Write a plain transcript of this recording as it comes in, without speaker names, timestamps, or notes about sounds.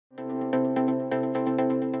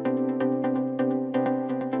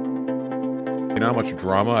know how much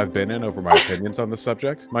drama I've been in over my opinions on this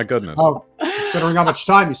subject? My goodness. Oh, considering how much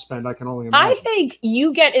time you spend, I can only imagine. I think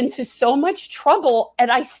you get into so much trouble,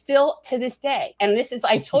 and I still, to this day, and this is,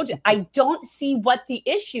 I've told you, I don't see what the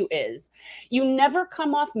issue is. You never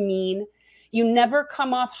come off mean. You never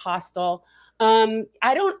come off hostile. I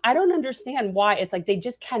don't understand why. It's like they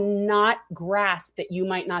just cannot grasp that you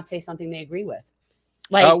might not say something they agree with.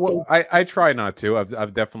 Like, well, I try not to.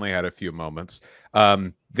 I've definitely had a few moments.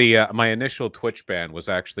 My initial Twitch ban was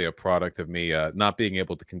actually a product of me not being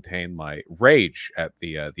able to contain my rage at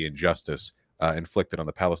the injustice inflicted on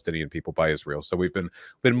the Palestinian people by Israel. So we've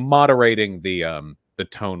been moderating the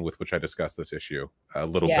tone with which I discuss this issue a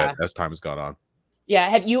little bit as time has gone on. Yeah,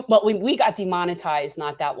 have you? Well, we got demonetized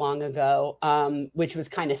not that long ago, which was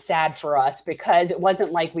kind of sad for us because it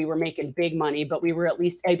wasn't like we were making big money, but we were at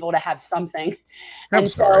least able to have something. I'm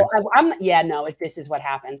sorry. So this is what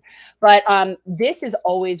happened. But this is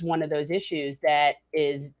always one of those issues that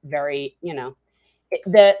is very,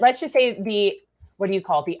 let's just say what do you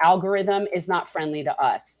call it? The algorithm is not friendly to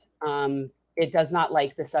us. It does not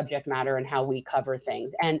like the subject matter and how we cover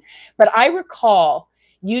things. But I recall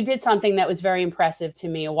you did something that was very impressive to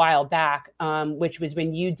me a while back, which was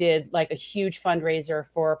when you did like a huge fundraiser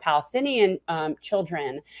for Palestinian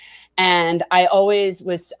children. And I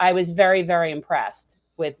was very, very impressed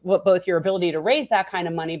with both your ability to raise that kind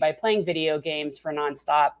of money by playing video games for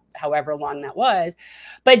nonstop, however long that was,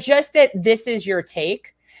 but just that this is your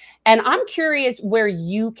take. And I'm curious where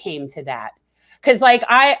you came to that. Because like,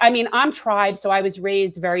 I mean, I'm tribe, so I was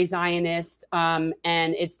raised very Zionist, and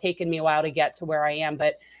it's taken me a while to get to where I am.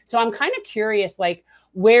 But so I'm kind of curious, like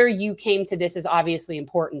where you came to this is obviously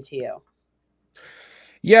important to you.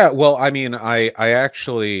 Yeah, well, I mean, I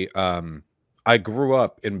actually, I grew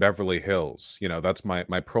up in Beverly Hills. That's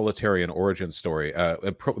my proletarian origin story.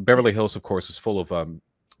 Beverly Hills, of course, is full of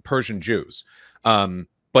Persian Jews,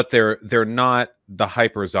 but they're not the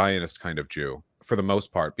hyper Zionist kind of Jew, for the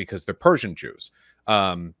most part, because they're Persian Jews.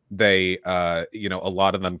 They, a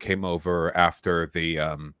lot of them came over after the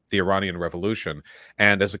Iranian Revolution,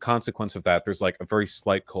 and as a consequence of that, there's like a very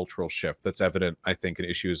slight cultural shift that's evident, I think, in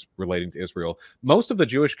issues relating to Israel. Most of the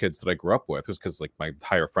Jewish kids that I grew up with was because, like, my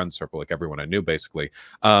entire friend circle, like everyone I knew, basically,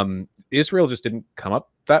 Israel just didn't come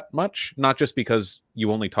up that much. Not just because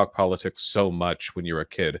you only talk politics so much when you're a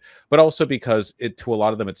kid, but also because to a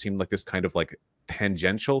lot of them, it seemed like this kind of like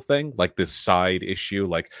tangential thing, like this side issue,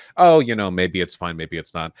 like, oh, maybe it's fine, maybe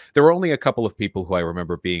it's not. There were only a couple of people who I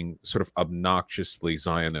remember being sort of obnoxiously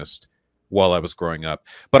Zionist while I was growing up.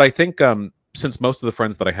 But I think since most of the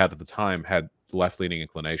friends that I had at the time had left-leaning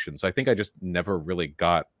inclinations, I think I just never really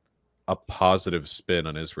got a positive spin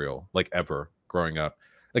on Israel, like ever growing up.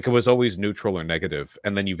 Like it was always neutral or negative.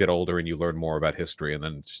 And then you get older and you learn more about history and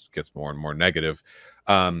then it just gets more and more negative.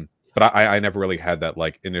 But I never really had that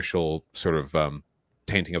like initial sort of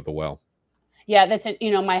tainting of the well. Yeah, that's it.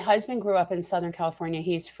 My husband grew up in Southern California.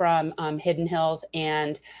 He's from Hidden Hills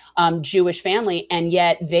and Jewish family. And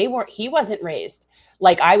yet he wasn't raised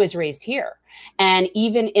like I was raised here. And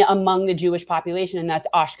even among the Jewish population, and that's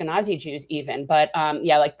Ashkenazi Jews even. But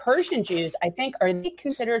yeah, like Persian Jews, I think, are they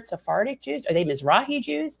considered Sephardic Jews? Are they Mizrahi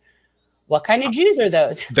Jews? What kind of Jews are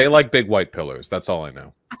those? They like big white pillars. That's all I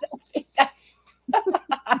know. I don't think that's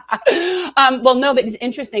well, no, but it's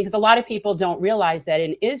interesting because a lot of people don't realize that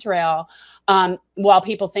in Israel, while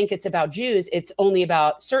people think it's about Jews, it's only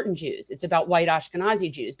about certain Jews. It's about white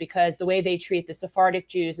Ashkenazi Jews because the way they treat the Sephardic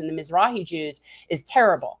Jews and the Mizrahi Jews is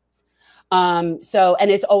terrible. And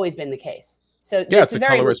it's always been the case. So yeah, it's a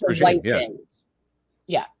very colorist regime. White thing.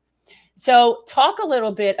 Yeah. So talk a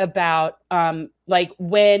little bit about like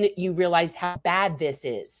when you realized how bad this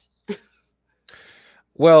is.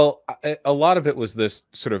 Well, a lot of it was this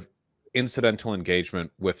sort of incidental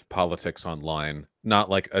engagement with politics online, not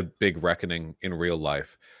like a big reckoning in real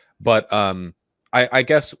life. But I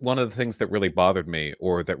guess one of the things that really bothered me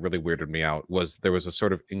or that really weirded me out was there was a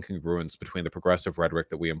sort of incongruence between the progressive rhetoric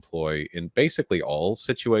that we employ in basically all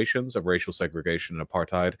situations of racial segregation and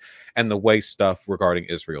apartheid and the way stuff regarding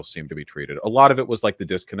Israel seemed to be treated. A lot of it was like the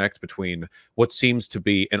disconnect between what seems to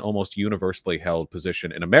be an almost universally held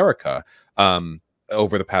position in America,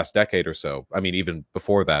 over the past decade or so. I mean, even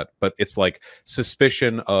before that, but it's like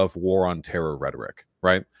suspicion of war on terror rhetoric,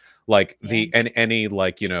 right? Like any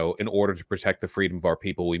like, in order to protect the freedom of our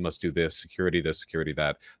people, we must do this, security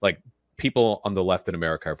that. Like people on the left in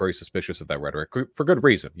America are very suspicious of that rhetoric for good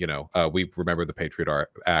reason. We remember the Patriot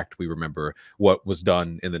Act. We remember what was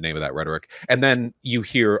done in the name of that rhetoric. And then you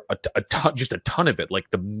hear just a ton of it, like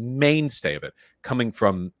the mainstay of it coming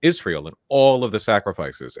from Israel and all of the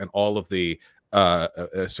sacrifices and all of the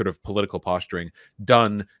sort of political posturing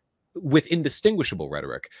done with indistinguishable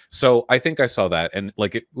rhetoric. So I think I saw that, and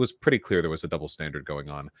like it was pretty clear there was a double standard going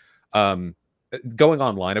on. Going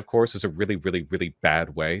online, of course, is a really, really, really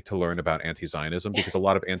bad way to learn about anti-Zionism, because a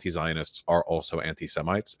lot of anti-Zionists are also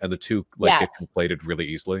anti-Semites, and the two like get Yes. conflated really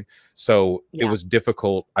easily. So it Yeah. was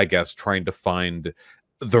difficult, I guess, trying to find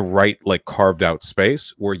the right like carved out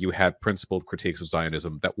space where you had principled critiques of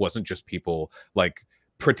Zionism that wasn't just people like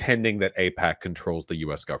pretending that AIPAC controls the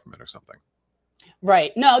US government or something.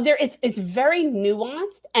 Right. No, it's very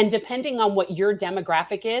nuanced, and depending on what your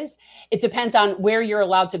demographic is, it depends on where you're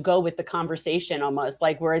allowed to go with the conversation, almost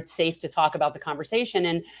like where it's safe to talk about the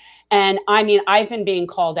conversation. And I mean, I've been being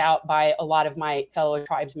called out by a lot of my fellow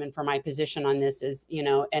tribesmen for my position on this, is, you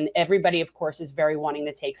know, and everybody of course is very wanting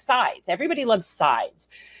to take sides. Everybody loves sides.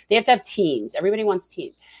 They have to have teams. Everybody wants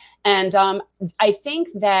teams. And I think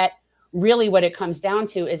that really what it comes down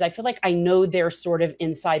to is I feel like I know their sort of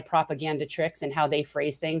inside propaganda tricks and how they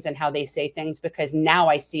phrase things and how they say things, because now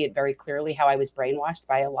I see it very clearly how I was brainwashed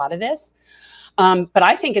by a lot of this. But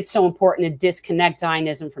I think it's so important to disconnect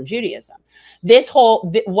Zionism from Judaism. This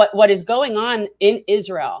whole, what is going on in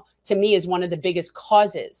Israel, to me, is one of the biggest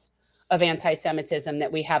causes of anti-Semitism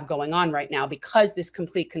that we have going on right now, because this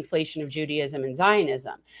complete conflation of Judaism and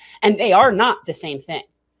Zionism, and they are not the same thing.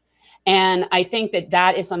 And I think that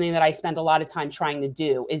that is something that I spend a lot of time trying to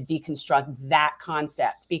do, is deconstruct that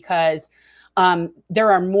concept, because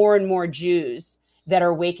there are more and more Jews that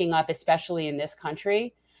are waking up, especially in this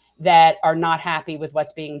country, that are not happy with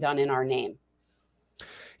what's being done in our name.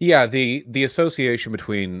 Yeah, the association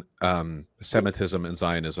between Semitism and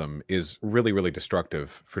Zionism is really, really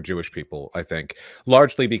destructive for Jewish people, I think,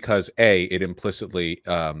 largely because it implicitly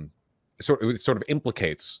sort of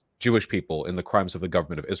implicates Jewish people in the crimes of the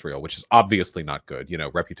government of Israel, which is obviously not good, you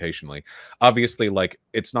know, reputationally. Obviously, like,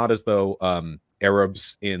 it's not as though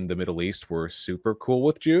Arabs in the Middle East were super cool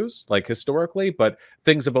with Jews, like historically, but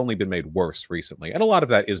things have only been made worse recently. And a lot of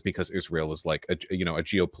that is because Israel is like a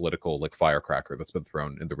geopolitical like firecracker that's been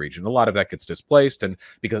thrown in the region. A lot of that gets displaced, and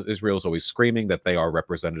because Israel is always screaming that they are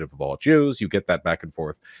representative of all Jews, you get that back and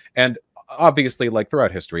forth. And obviously, like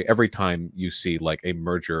throughout history, every time you see like a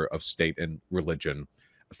merger of state and religion,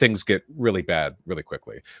 things get really bad really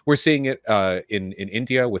quickly. We're seeing it in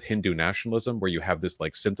India with Hindu nationalism, where you have this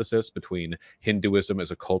like synthesis between Hinduism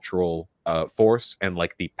as a cultural force and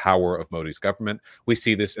like the power of Modi's government. We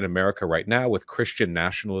see this in America right now with Christian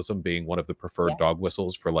nationalism being one of the preferred dog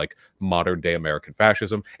whistles for like modern day American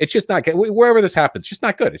fascism. It's just not good. Wherever this happens, it's just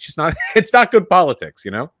not good. It's just not, it's not good politics,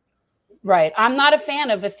 you know? Right. I'm not a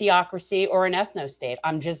fan of a theocracy or an ethno-state.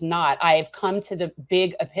 I'm just not. I've come to the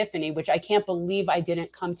big epiphany, which I can't believe I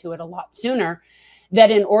didn't come to it a lot sooner,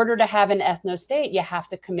 that in order to have an ethno-state, you have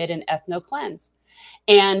to commit an ethno-cleanse.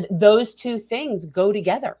 And those two things go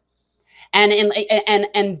together. And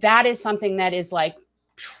that is something that is like,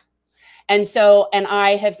 and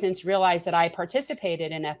I have since realized that I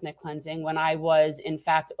participated in ethnic cleansing when I was, in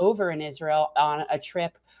fact, over in Israel on a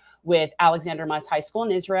trip with Alexander Muss High School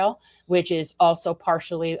in Israel, which is also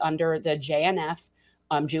partially under the JNF,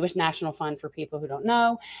 Jewish National Fund, for people who don't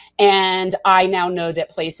know. And I now know that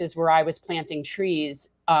places where I was planting trees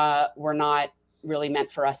were not really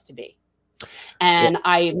meant for us to be. And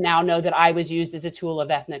I now know that I was used as a tool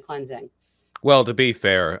of ethnic cleansing. Well, to be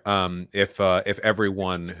fair, if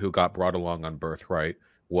everyone who got brought along on birthright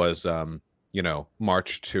was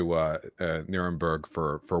marched to Nuremberg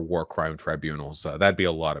for war crime tribunals, that'd be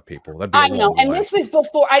a lot of people. That'd be a I know, and line. this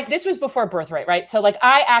was before birthright, right? So like,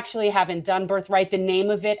 I actually haven't done birthright. The name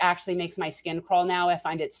of it actually makes my skin crawl now. I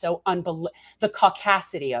find it so the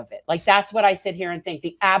caucasity of it. Like, that's what I sit here and think,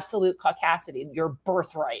 the absolute caucasity, your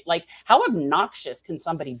birthright. Like, how obnoxious can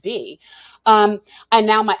somebody be? And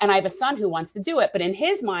I have a son who wants to do it, but in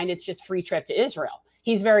his mind, it's just free trip to Israel.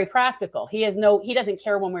 He's very practical. He doesn't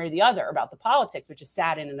care one way or the other about the politics, which is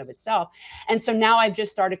sad in and of itself. And so now I've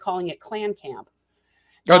just started calling it clan camp.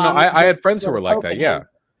 Oh, no, I had friends who were like that. Yeah.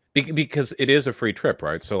 Because it is a free trip,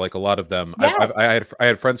 right? So like a lot of them, yes. I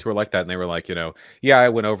had friends who were like that, and they were like, yeah, I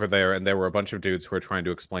went over there, and there were a bunch of dudes who were trying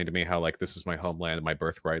to explain to me how like this is my homeland, my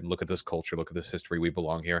birthright, and look at this culture, look at this history, we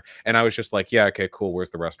belong here. And I was just like, yeah, okay, cool. Where's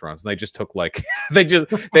the restaurants? And they just took like they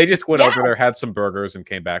just went over there, had some burgers, and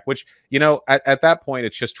came back. Which at that point,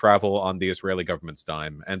 it's just travel on the Israeli government's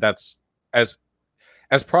dime, and that's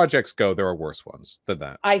as projects go, there are worse ones than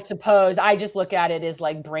that. I suppose I just look at it as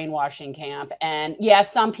like brainwashing camp. And yeah,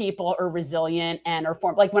 some people are resilient and are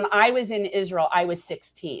formed. Like when I was in Israel, I was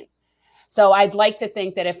 16. So I'd like to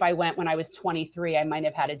think that if I went when I was 23, I might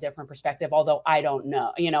have had a different perspective, although I don't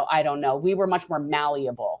know. I don't know. We were much more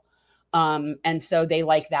malleable. And so they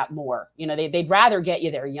like that more. They'd rather get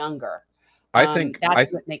you there younger.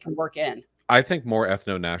 That's what they can work in. I think more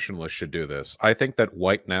ethno-nationalists should do this. I think that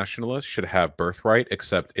white nationalists should have birthright,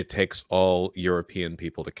 except it takes all European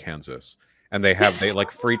people to Kansas. And they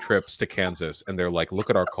like free trips to Kansas, and they're like, look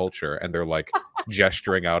at our culture, and they're like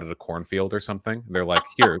gesturing out at a cornfield or something. They're like,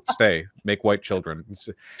 here, stay, make white children.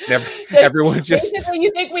 Everyone just basically,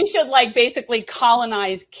 you think we should like basically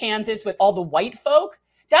colonize Kansas with all the white folk?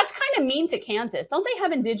 That's kind of mean to Kansas. Don't they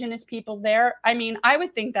have indigenous people there? I mean, I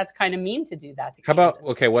would think that's kind of mean to do that to Kansas.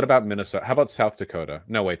 Okay, what about Minnesota? How about South Dakota?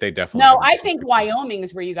 No, wait, they definitely. No, I think Wyoming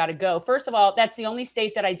is where you got to go. First of all, that's the only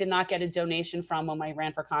state that I did not get a donation from when I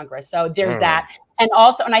ran for Congress. So there's that. And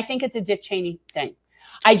also, and I think it's a Dick Cheney thing.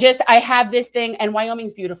 I have this thing, and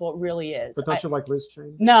Wyoming's beautiful. It really is. But don't you like Liz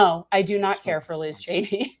Cheney? No, I do not care for Liz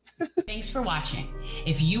Cheney. Thanks for watching.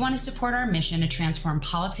 If you want to support our mission to transform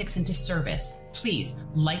politics into service, please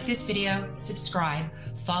like this video, subscribe,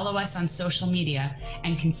 follow us on social media,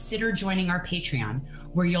 and consider joining our Patreon,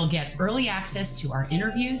 where you'll get early access to our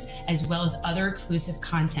interviews as well as other exclusive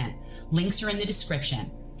content. Links are in the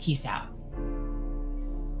description. Peace out.